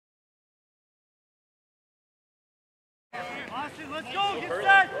Austin, let's go. Get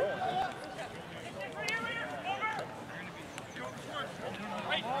set.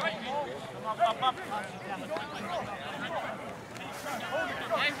 Up.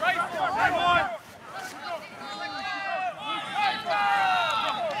 Hey, right.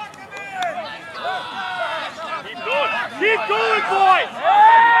 Keep going, boys!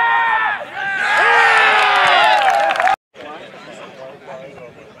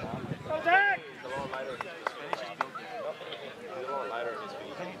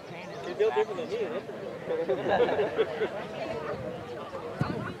 He's built different than me,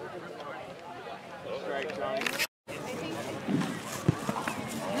 Strike, Johnny.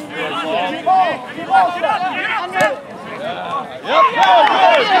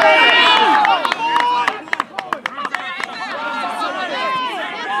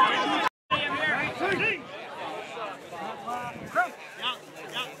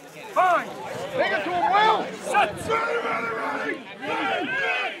 Fine. Take it to him, Will.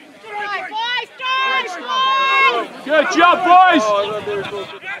 Good job, boys.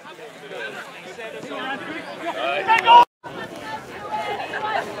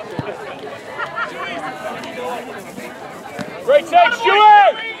 Great take,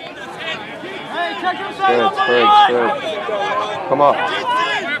 Stuart. Hey, check your side. Good. Come on.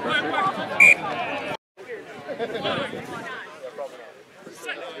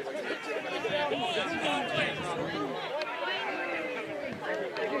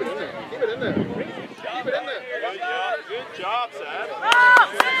 Keep it in there. Good job, Sad.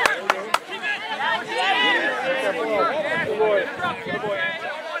 Good boy.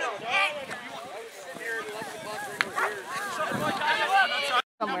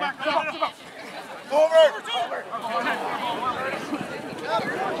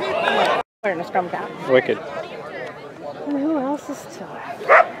 We're in a scrum cap. Wicked. And who else is still out?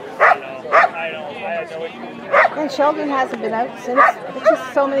 And Sheldon hasn't been out since. It's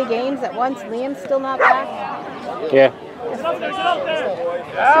just so many games at once. Liam's still not back. Yeah. Flip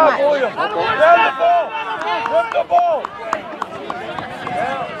the ball.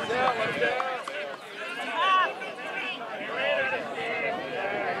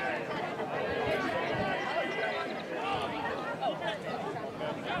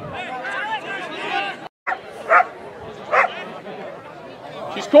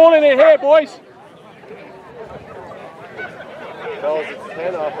 She's calling it here, boys. Fellas, it's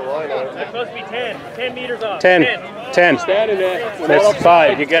 10 off the line. It's supposed to be 10. 10 meters off. 10. Standing there. That's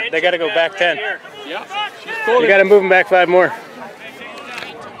 5. They got to go back 10. Yeah. She's calling. You got to move them back 5 more. Touch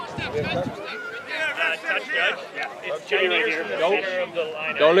judge. It's 10 meters from the center of the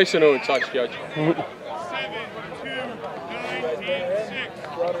line. Don't listen to him, touch judge.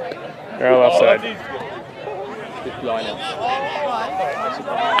 They're all offside. Good line up.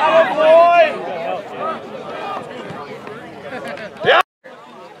 Yeah.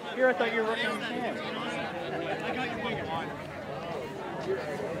 Here, I thought you were working on the cam.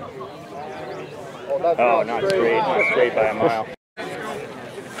 Oh, not straight. Not straight by a mile.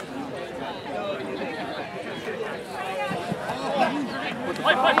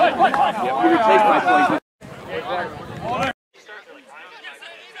 You would take my point.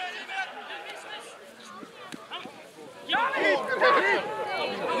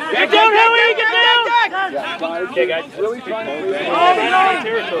 Get down, Howie! Get down! Okay, guys. Really trying to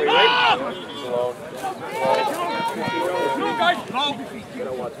territory, right?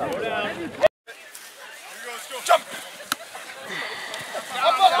 Jump!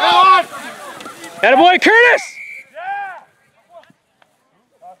 Attaboy, Curtis!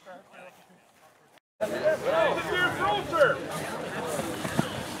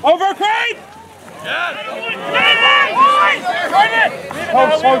 Over, Crane! Yes! Run it! These are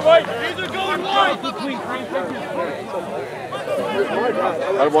going wide!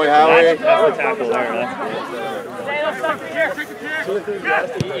 Attaboy, Howie. That's the tackle there, right?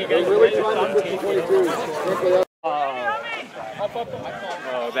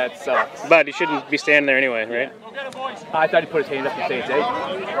 Oh, that sucks. But he shouldn't be standing there anyway, right? I thought he put his hand up and say it's 8. Oh,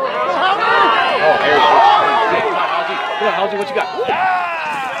 there he is. Come on, Halsey, what you got?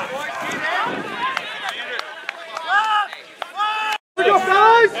 Here we go,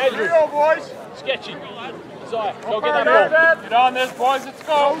 fellas! Here we go, boys. Sketchy. Zai, go get that ball. Get on this, boys. Let's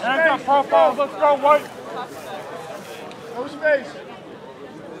go. Hands up, profiles. Let's go, White. No space.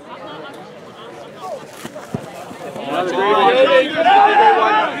 Another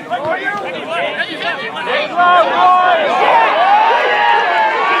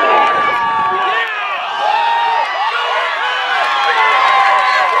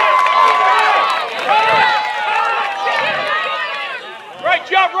Great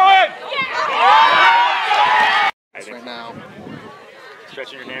job, Ryan! I think. now.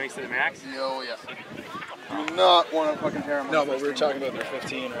 Stretching your hammies to the max? Yo, yeah. Do not want to fucking tear him. No, but we were talking about their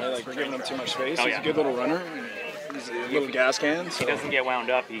 15, right? Like, we're giving him too much space. Oh, He's a good little runner. He's a little gas can. So. He doesn't get wound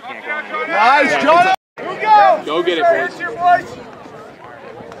up, he can't go anywhere. Nice, Jonah! Go get it, boys.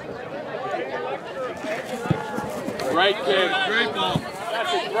 Great kick. Great ball.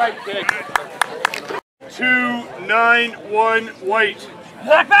 That's a great kick. 2-9-1 white.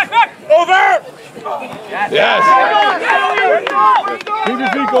 Back! Over! Yes! Keep your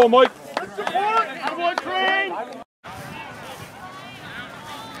feet going, Mike.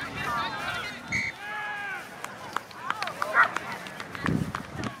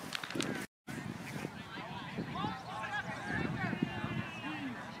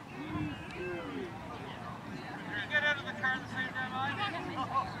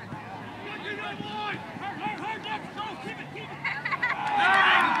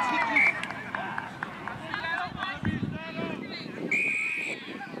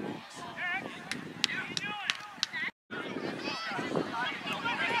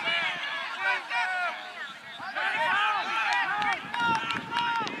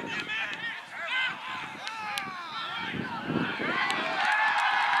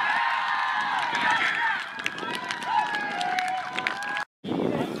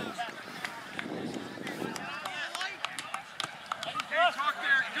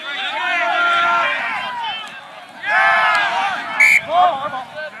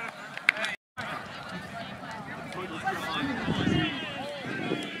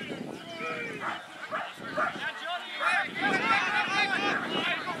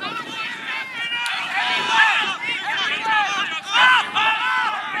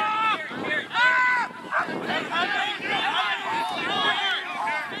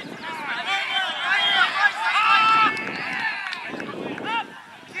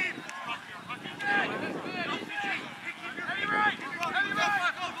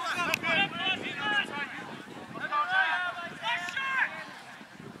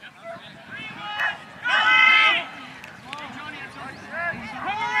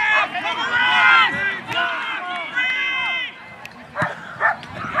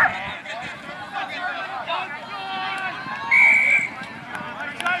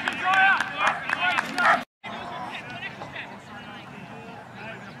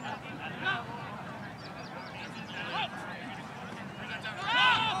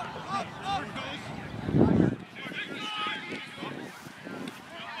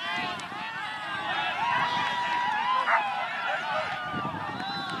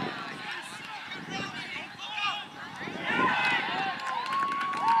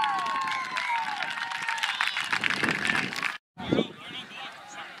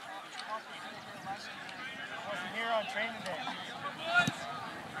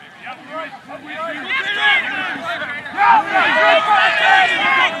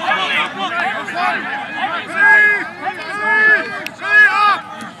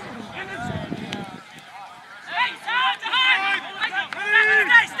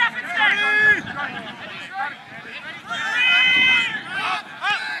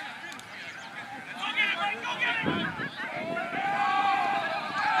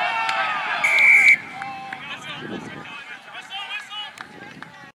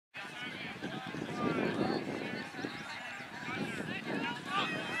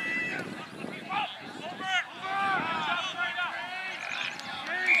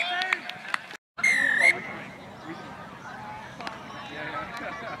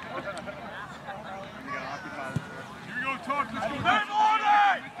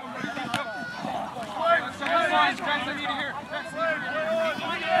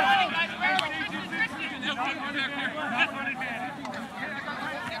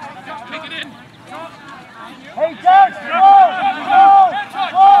 Hey, Jax, go! No.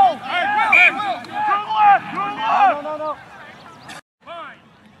 Get going!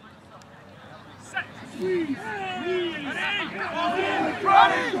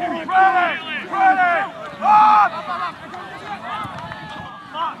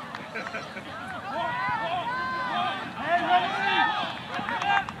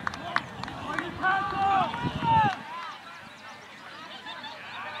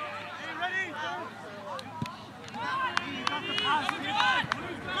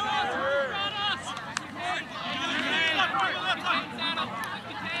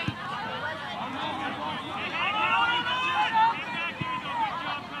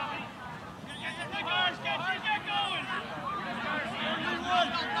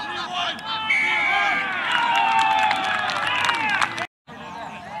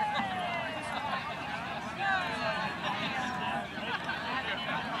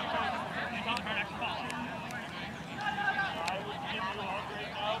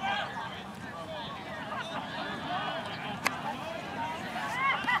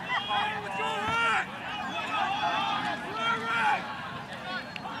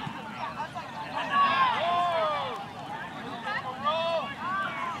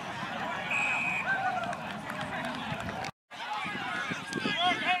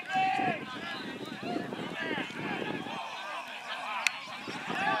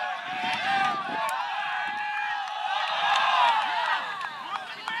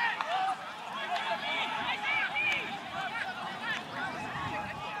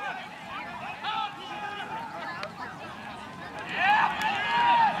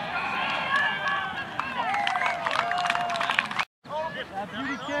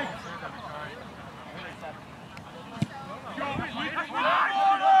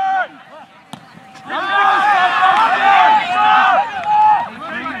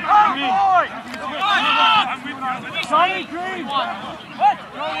 Johnny Green! What?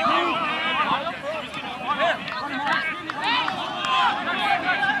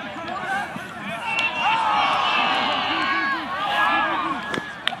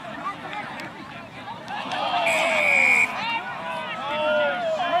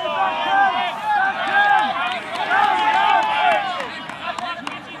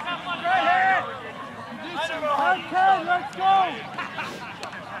 Let's go!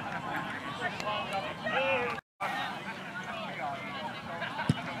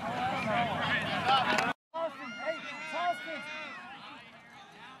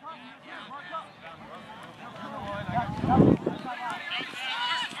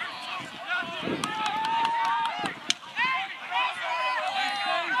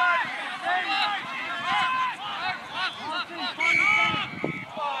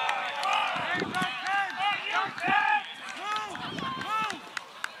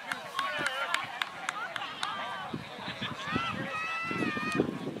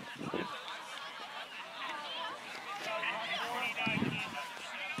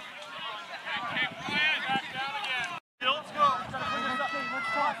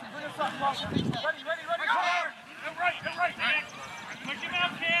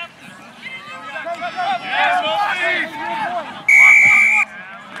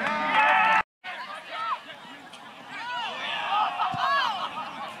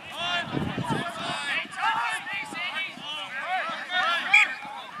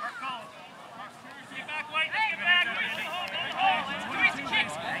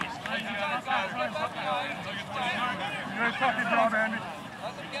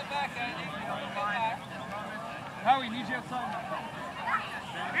 Howie, need you outside.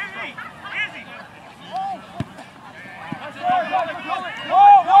 Easy! Easy! Oh! Let's go!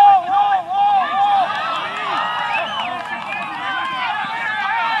 Whoa! Whoa! Whoa! Whoa!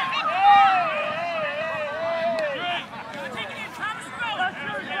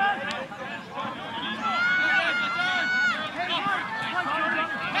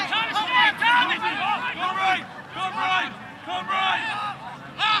 Come right! Come right! Come right!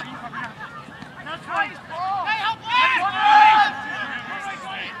 That's right! Hey, help!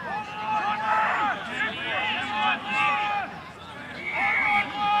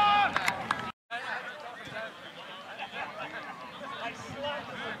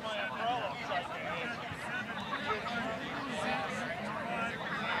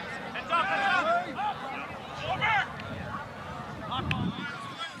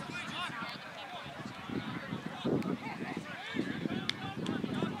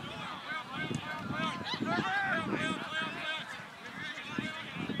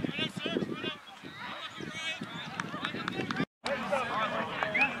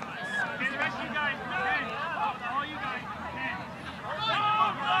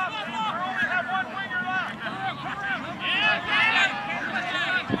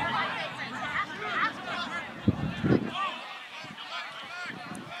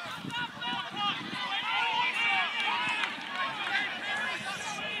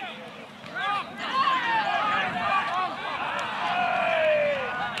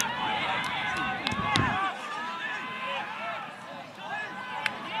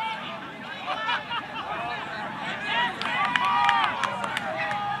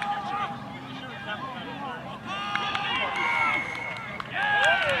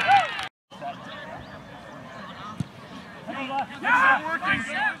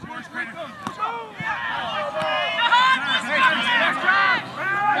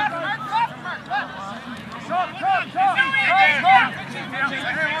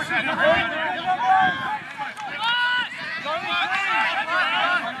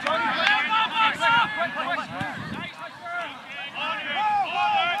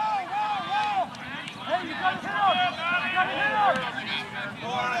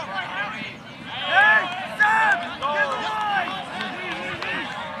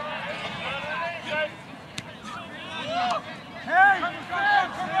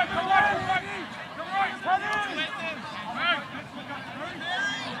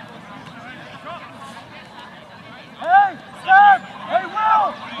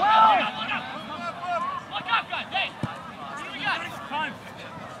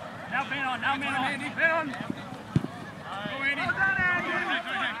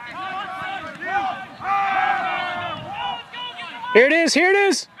 Here it is, here it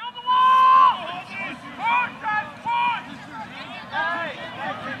is.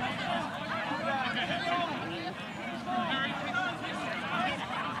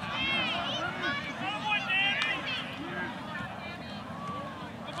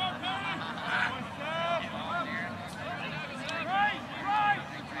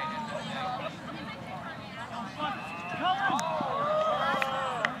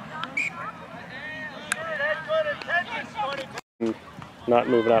 not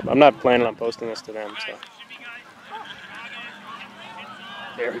moving up. I'm not planning on posting this to them, so.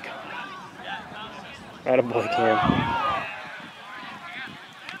 There we go. Attaboy, Cam.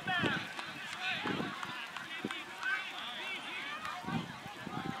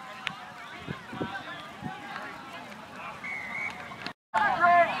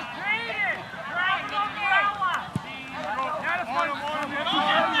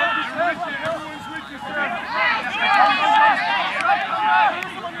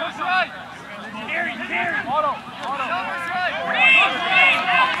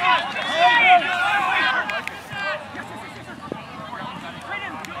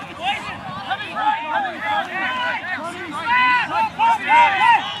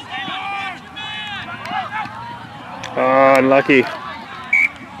 Oh, unlucky.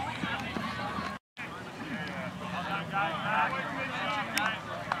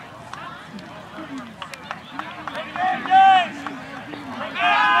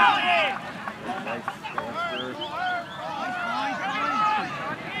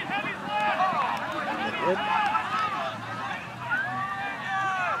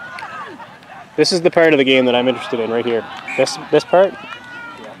 This is the part of the game that I'm interested in right here. This part,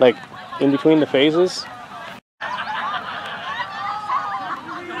 like in between the phases.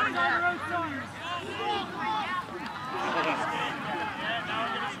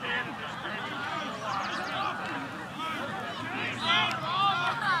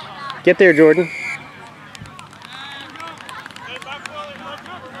 Get there, Jordan.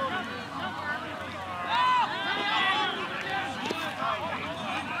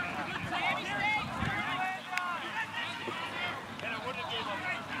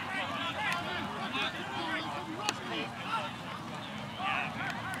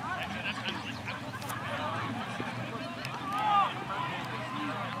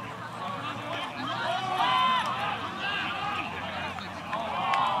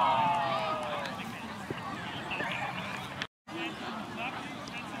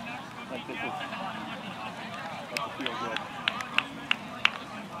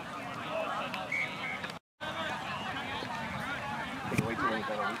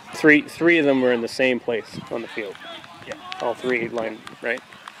 Three of them were in the same place on the field. Yeah. All three lined, right?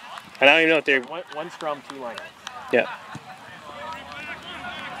 And I don't even know if they're... One scrum, 2 lineouts. Yeah.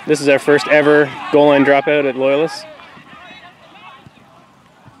 This is our first ever goal line dropout at Loyalists.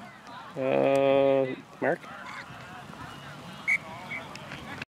 Mark?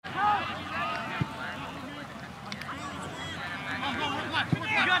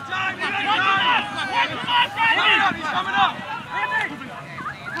 He's coming up!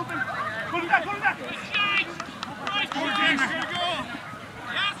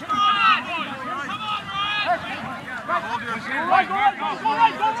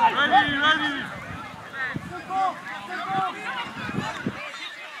 Ready.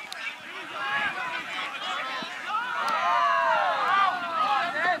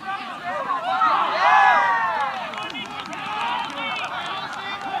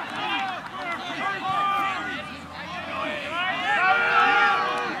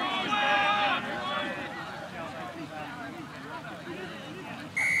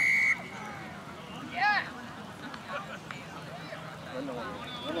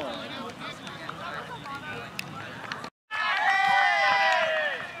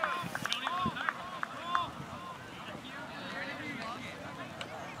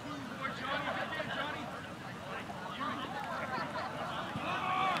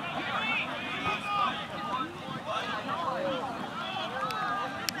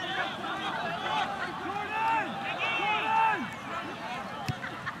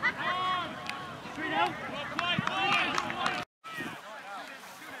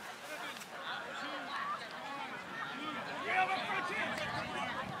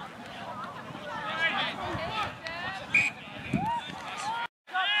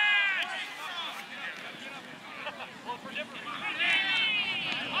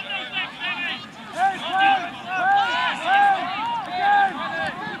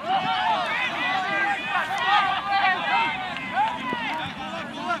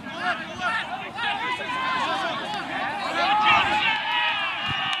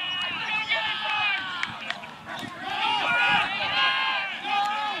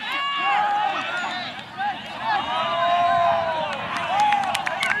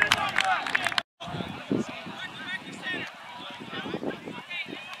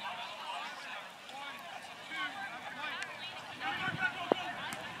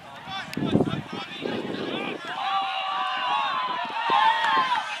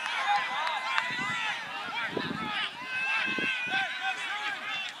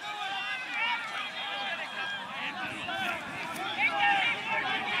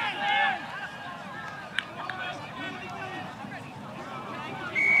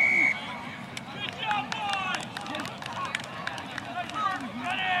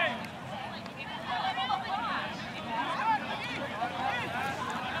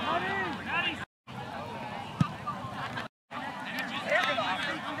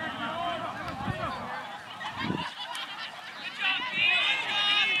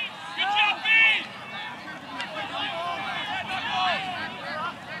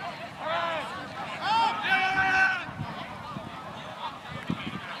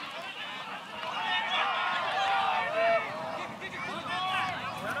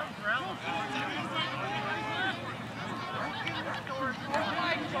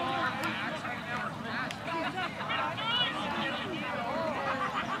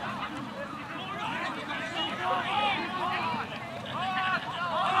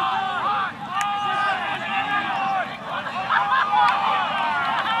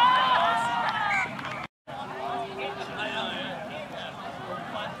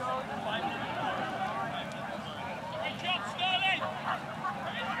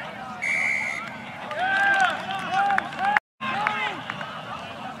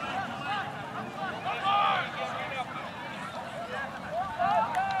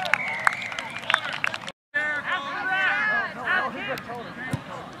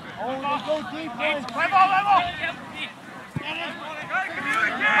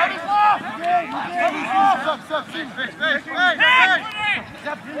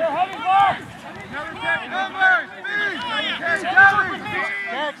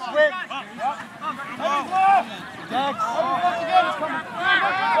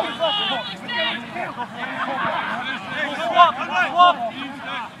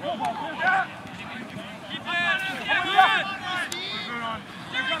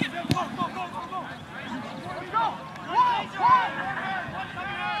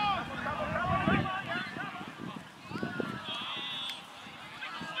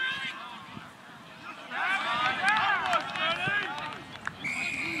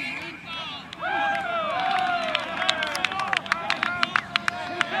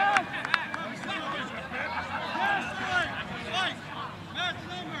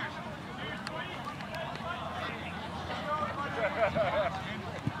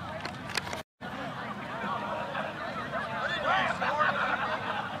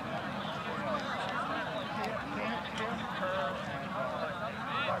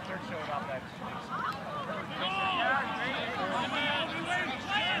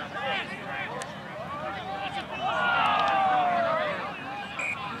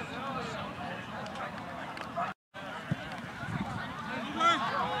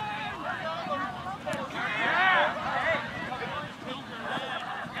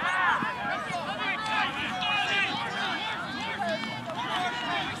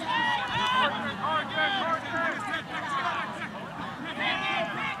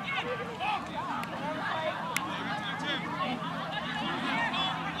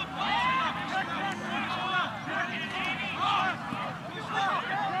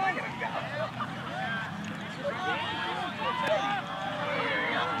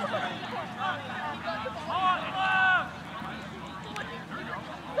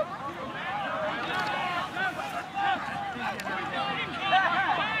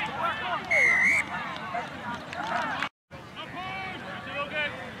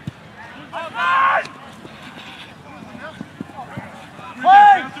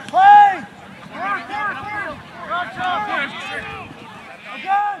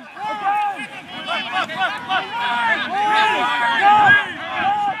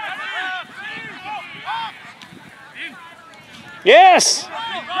 Yes!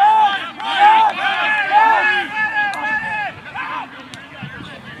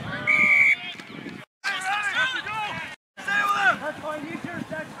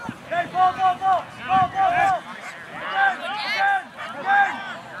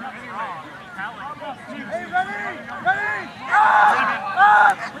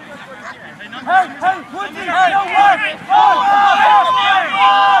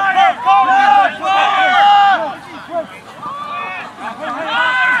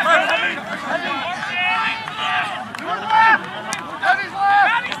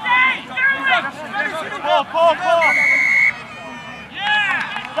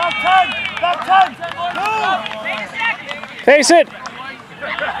 Face it!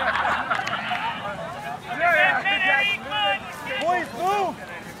 Boys, move!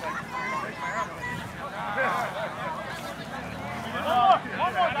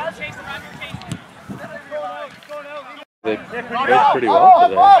 They played pretty well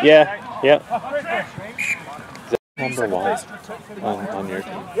today. Yeah. Number one on your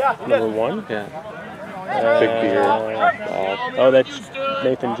team. Number one? Yeah. Big beard. Oh, that's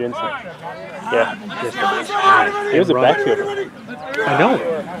Nathan Jensen. Yeah. He was a backfielder. I know.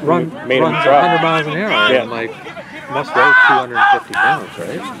 Runs Made him 100 miles an hour. Yeah. And like must weigh 250 pounds,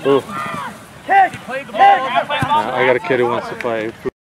 right? Ooh. I got a kid who wants to play